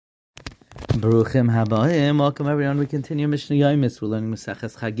Baruchim habayim. Welcome everyone. We continue Mishna Yomis. We're learning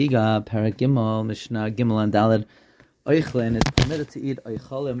Maseches Chagigah, Perek Gimel, Mishna Gimel and Daled. Oichlin is permitted to eat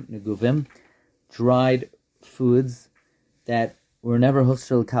oicholim neguvim, dried foods that were never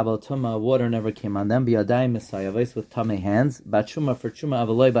hushel kabel tuma. Water never came on them. Biyadayim misayavos with tame hands. Batshuma for truma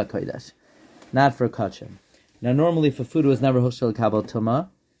avaloi bakodesh, not for kachim. Now, normally, if a food was never hushel kabel tuma,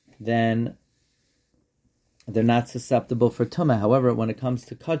 then they're not susceptible for tumah. However, when it comes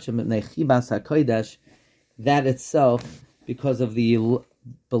to kachim, nechibas hakodesh, that itself, because of the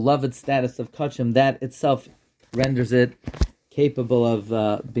beloved status of kachim, that itself renders it capable of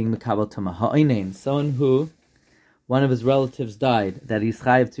being mekabel tumah. Ha'onein, someone who one of his relatives died, that he's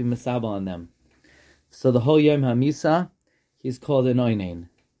chayiv to be misabel on them. So the whole yom hamisa, he's called an onein.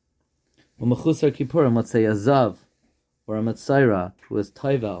 U'mechusar kippurim, let's say a zav or a matzayra who was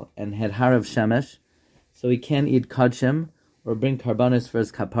toivel and had harav shemesh, so he can't eat kachim or bring karbanos for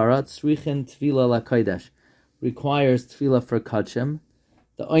his kapara. Tzrichin tefila lakodesh requires tefila for kachim.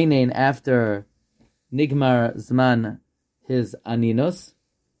 The oinein, after nigmar zman his aninus,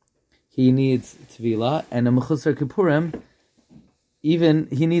 he needs tefila, and a mechusar kippurim, even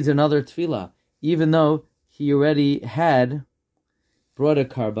he needs another tefila, even though he already had brought a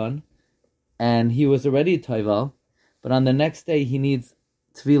karban and he was already toivel, but on the next day he needs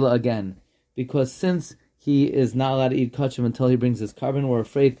tefila again, because since he is not allowed to eat kachim until he brings his carbon, we're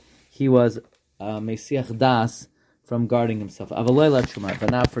afraid he was mesiach das from guarding himself. Avaloi la truma, but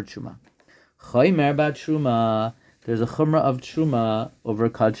not for truma. Chaymer ba truma, there's a chumrah of truma over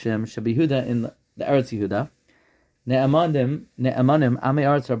kachim. Shabihuda in the Eretz Yehuda. Ne'amanim, Amei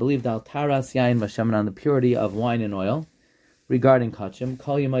Aretz are believed al taras yain vashemen, on the purity of wine and oil regarding kachim.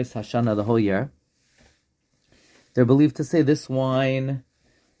 Kol yemais hashana, the whole year. They're believed to say this wine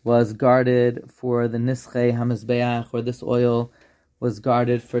was guarded for the nischei hamizbeach, or this oil was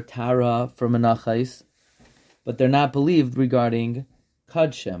guarded for tara, for menachais, but they're not believed regarding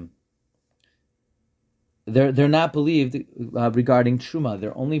kachim. They're not believed regarding truma.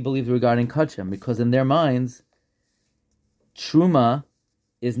 They're only believed regarding kachim, because in their minds, truma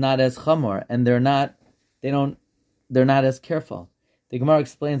is not as chamor, and they're not as careful. The Gemara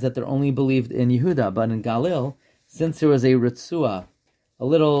explains that they're only believed in Yehuda, but in Galil, since there was a ritzua, a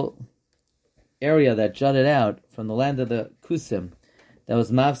little area that jutted out from the land of the Kusim, that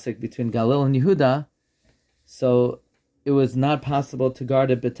was mafsik between Galil and Yehuda, so it was not possible to guard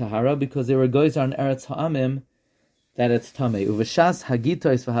it b'tahara, because there were goys on Eretz Ha'amim that it's tamei. Uveshas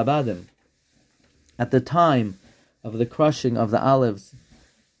hagitois v'habadim, at the time of the crushing of the olives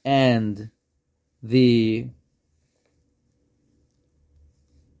and the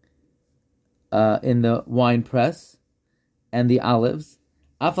in the wine press and the olives,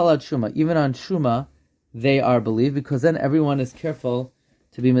 afalat shuma, even on shuma, they are believed, because then everyone is careful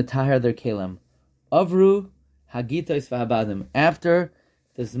to be metaher their kelim. Avru hagitos v'habadim, after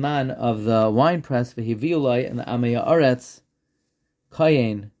the zman of the wine press, v'hiviulai, and the Amei Aretz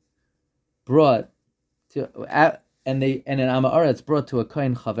kayin brought to, and an Amei Aretz brought to a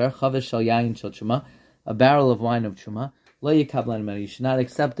kayin chaver shal yayin shal shuma, a barrel of wine of shuma, lo yikablan meni, you should not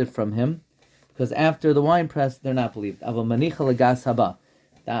accept it from him, because after the wine press, they're not believed. Aval manicha legas haba,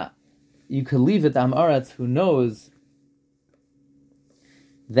 that you could leave it to Amaretz, who knows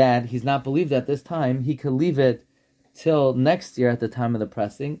that he's not believed at this time. He could leave it till next year at the time of the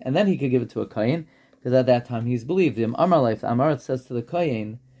pressing, and then he could give it to a kohen, because at that time he's believed. The Amaretz says to the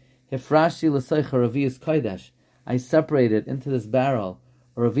kohen, Hifrashi l'soicha ravius kodesh, I separated into this barrel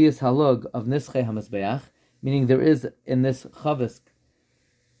a ravius halug of nischei hamizbeach, meaning there is in this chavisk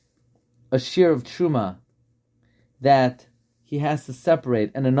a shear of truma that he has to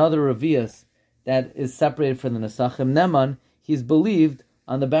separate, and another revius that is separated from the nesachim. Neman, he's believed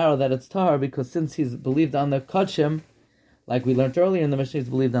on the barrel that it's tahar, because since he's believed on the kachim, like we learned earlier in the Mishnah, he's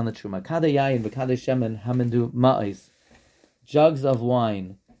believed on the truma. Kade yayin v'kade shemen hamendu ma'is, jugs of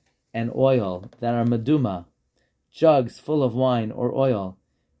wine and oil that are meduma, jugs full of wine or oil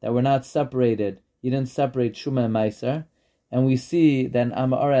that were not separated. You didn't separate truma and meiser. And we see that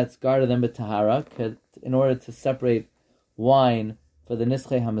Amaretz guarded them with tahara in order to separate wine for the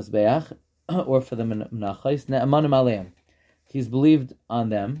nischei hamizbeach or for the menachos. Ne'amanim aleim, he's believed on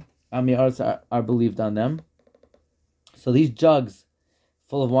them. Amaretz are believed on them. So these jugs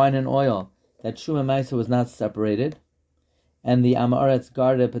full of wine and oil that truma meiser was not separated, and the Amaretz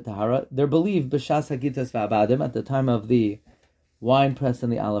guarded with tahara, they're believed b'shas hagitas v'abadim, at the time of the wine press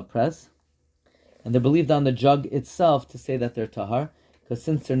and the olive press. And they're believed on the jug itself to say that they're tahar, because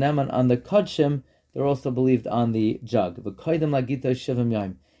since they're neman on the kodshim, they're also believed on the jug.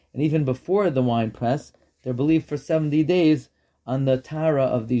 And even before the wine press, they're believed for 70 days on the tara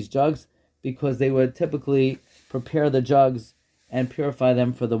of these jugs, because they would typically prepare the jugs and purify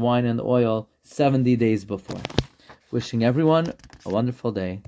them for the wine and the oil 70 days before. Wishing everyone a wonderful day.